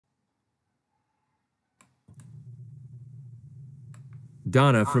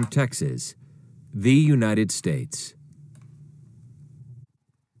Donna from Texas, the United States.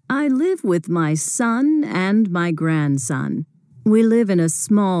 I live with my son and my grandson. We live in a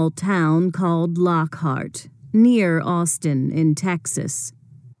small town called Lockhart, near Austin in Texas.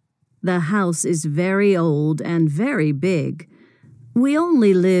 The house is very old and very big. We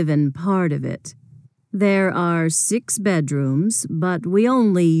only live in part of it. There are 6 bedrooms, but we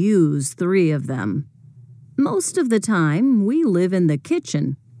only use 3 of them. Most of the time, we live in the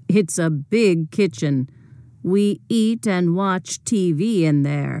kitchen. It's a big kitchen. We eat and watch TV in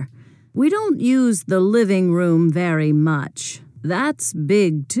there. We don't use the living room very much. That's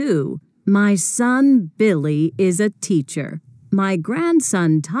big, too. My son, Billy, is a teacher. My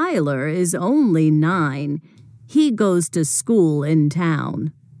grandson, Tyler, is only 9. He goes to school in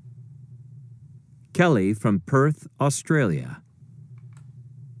town. Kelly from Perth, Australia.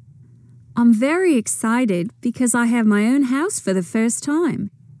 I'm very excited because I have my own house for the first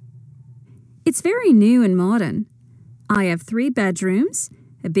time. It's very new and modern. I have 3 bedrooms,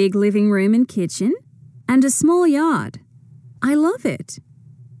 a big living room and kitchen, and a small yard. I love it.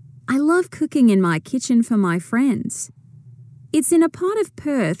 I love cooking in my kitchen for my friends. It's in a part of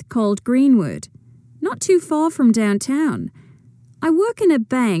Perth called Greenwood, not too far from downtown. I work in a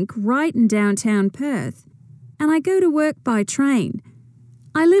bank right in downtown Perth, and I go to work by train.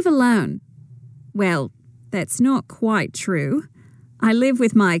 I live alone. Well, that's not quite true. I live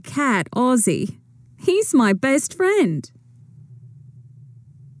with my cat, Ozzy. He's my best friend.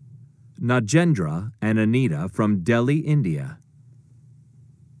 Najendra and Anita from Delhi, India.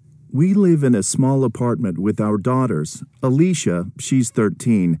 We live in a small apartment with our daughters, Alicia, she's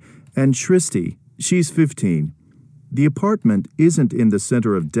 13, and Shristi, she's 15. The apartment isn't in the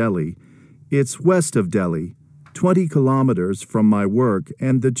center of Delhi. It's west of Delhi, 20 kilometers from my work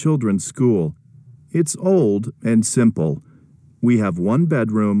and the children's school. It's old and simple. We have 1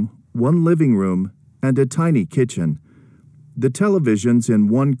 bedroom, 1 living room, and a tiny kitchen. The television's in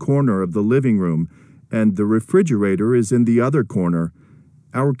one corner of the living room, and the refrigerator is in the other corner.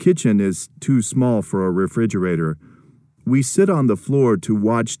 Our kitchen is too small for a refrigerator. We sit on the floor to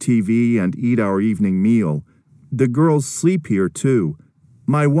watch TV and eat our evening meal. The girls sleep here too.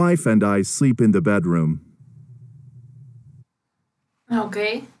 My wife and I sleep in the bedroom.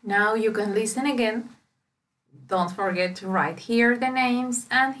 Okay, now you can listen again. Don't forget to write here the names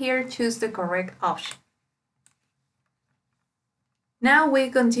and here choose the correct option. Now we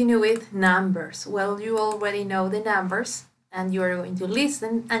continue with numbers. Well, you already know the numbers and you are going to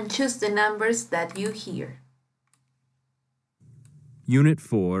listen and choose the numbers that you hear. Unit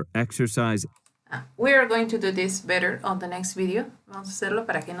 4, Exercise. We are going to do this better on the next video. Vamos a hacerlo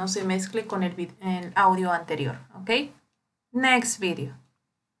para que no se mezcle con el audio anterior, ¿ok? Next video.